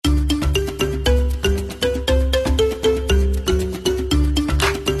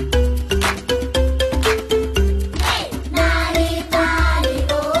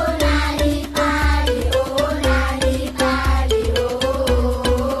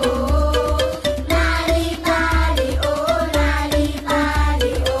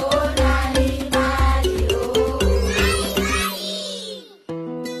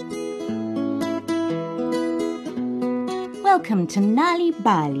to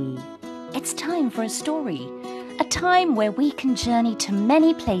Nal'ibali. It's time for a story, a time where we can journey to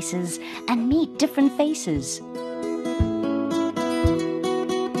many places and meet different faces.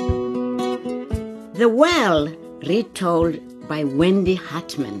 The Well, retold by Wendy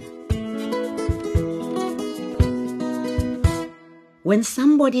Hartman. When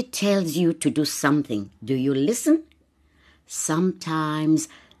somebody tells you to do something, do you listen? Sometimes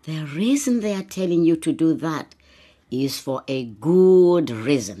the reason they are telling you to do that is for a good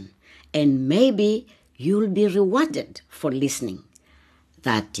reason, and maybe you'll be rewarded for listening.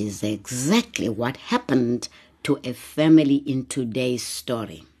 That is exactly what happened to a family in today's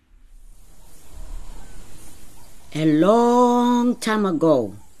story. A long time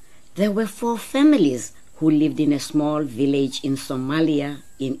ago, there were 4 families who lived in a small village in Somalia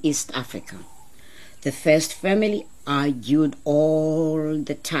in East Africa. The first family argued all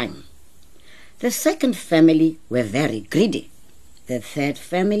the time. The second family were very greedy. The third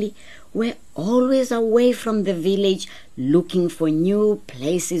family were always away from the village looking for new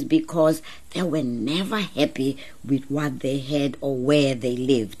places because they were never happy with what they had or where they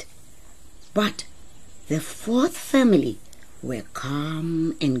lived. But the fourth family were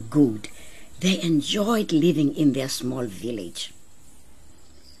calm and good. They enjoyed living in their small village.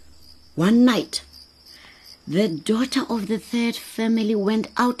 One night, the daughter of the third family went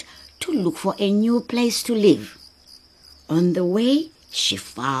out to look for a new place to live. On the way, she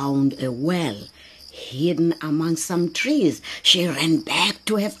found a well hidden among some trees. She ran back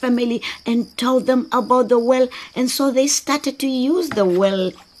to her family and told them about the well, and so they started to use the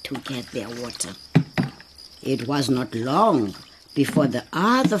well to get their water. It was not long before the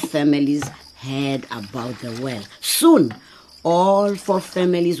other families heard about the well. Soon, all 4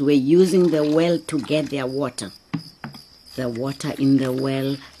 families were using the well to get their water. The water in the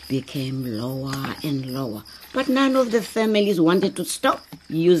well became lower and lower, but none of the families wanted to stop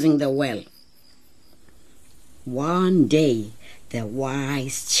using the well. One day, the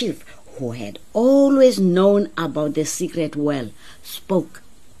wise chief, who had always known about the secret well, spoke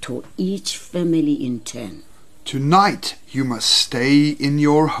to each family in turn. Tonight you must stay in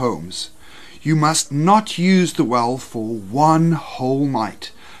your homes. You must not use the well for 1 whole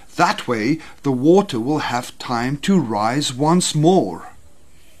night. That way the water will have time to rise once more.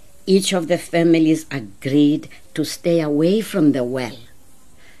 Each of the families agreed to stay away from the well.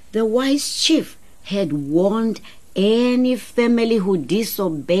 The wise chief had warned any family who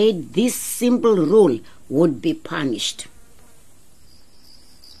disobeyed this simple rule would be punished.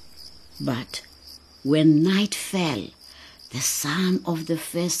 But when night fell, the son of the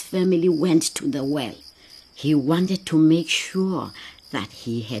first family went to the well. He wanted to make sure that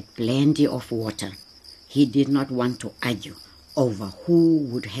he had plenty of water. He did not want to argue over who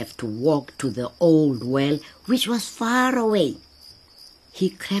would have to walk to the old well, which was far away. He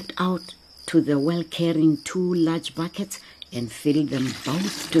crept out to the well carrying 2 large buckets and filled them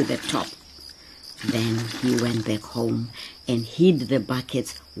both to the top. Then he went back home and hid the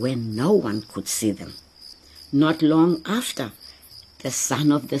buckets where no one could see them. Not long after, the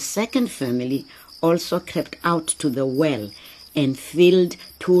son of the second family also crept out to the well and filled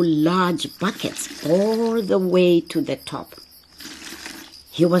 2 large buckets all the way to the top.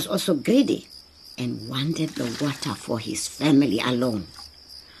 He was also greedy and wanted the water for his family alone.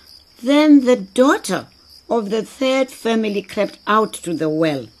 Then the daughter of the third family crept out to the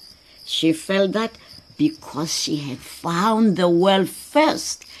well. She felt that because she had found the well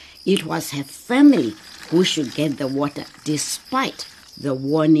first, it was her family who should get the water despite the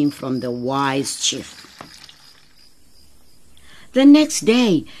warning from the wise chief. The next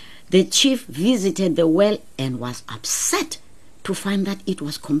day, the chief visited the well and was upset to find that it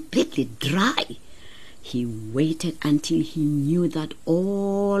was completely dry. He waited until he knew that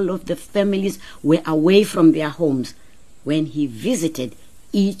all of the families were away from their homes when he visited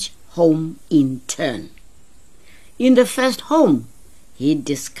each home in turn. In the first home, he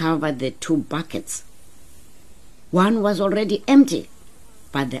discovered the 2 buckets. One was already empty,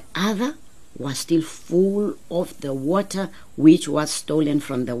 but the other was still full of the water which was stolen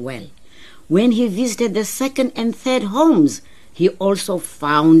from the well. When he visited the second and third homes, he also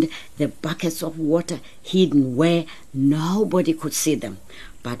found the buckets of water hidden where nobody could see them.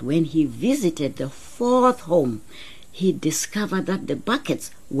 But when he visited the 4th home, he discovered that the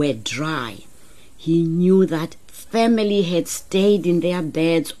buckets were dry. He knew that family had stayed in their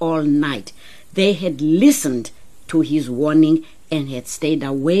beds all night. They had listened to his warning and had stayed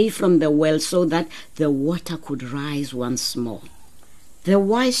away from the well so that the water could rise once more. The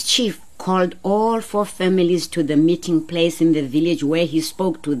wise chief called all 4 families to the meeting place in the village where he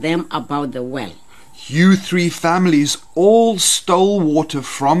spoke to them about the well. You 3 families all stole water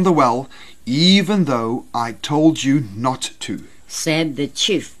from the well, even though I told you not to," said the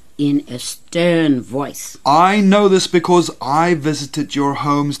chief in a stern voice. "I know this because I visited your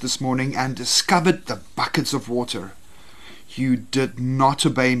homes this morning and discovered the buckets of water. You did not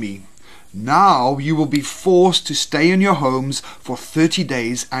obey me. Now you will be forced to stay in your homes for 30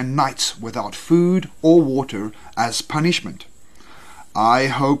 days and nights without food or water as punishment. I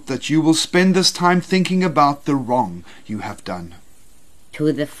hope that you will spend this time thinking about the wrong you have done."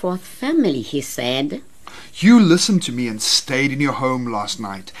 To the 4th family, he said, "You listened to me and stayed in your home last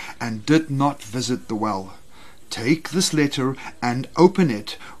night and did not visit the well. Take this letter and open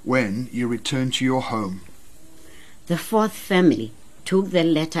it when you return to your home." The 4th family took the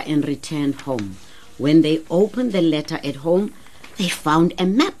letter and returned home. When they opened the letter at home, they found a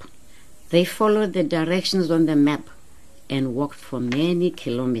map. They followed the directions on the map and walked for many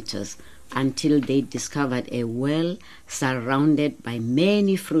kilometers until they discovered a well surrounded by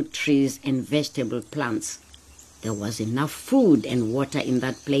many fruit trees and vegetable plants. There was enough food and water in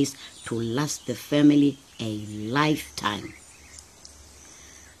that place to last the family a lifetime.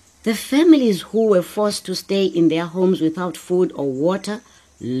 The families who were forced to stay in their homes without food or water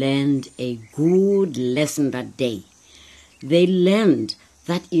learned a good lesson that day. They learned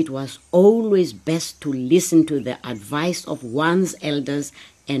that it was always best to listen to the advice of one's elders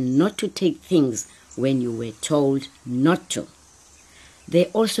and not to take things when you were told not to. They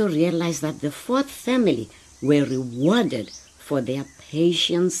also realized that the 4th family were rewarded for their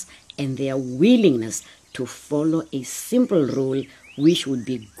patience and their willingness to follow a simple rule which would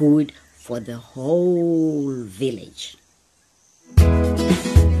be good for the whole village.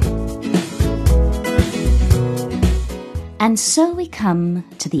 And so we come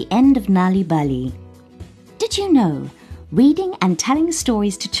to the end of Nal'ibali. Did you know reading and telling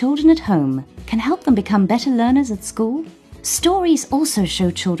stories to children at home can help them become better learners at school? Stories also show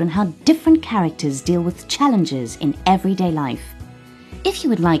children how different characters deal with challenges in everyday life. If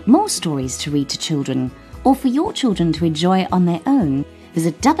you would like more stories to read to children, or for your children to enjoy on their own,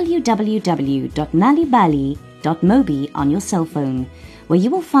 visit www.nalibali.mobi on your cell phone, where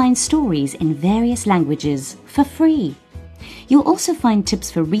you will find stories in various languages for free. You'll also find tips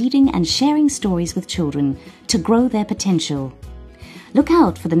for reading and sharing stories with children to grow their potential. Look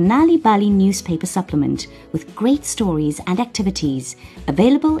out for the Nal'ibali newspaper supplement with great stories and activities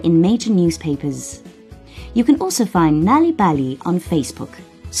available in major newspapers. You can also find Nal'ibali on Facebook.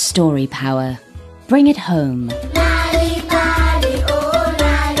 Story Power. Bring it home.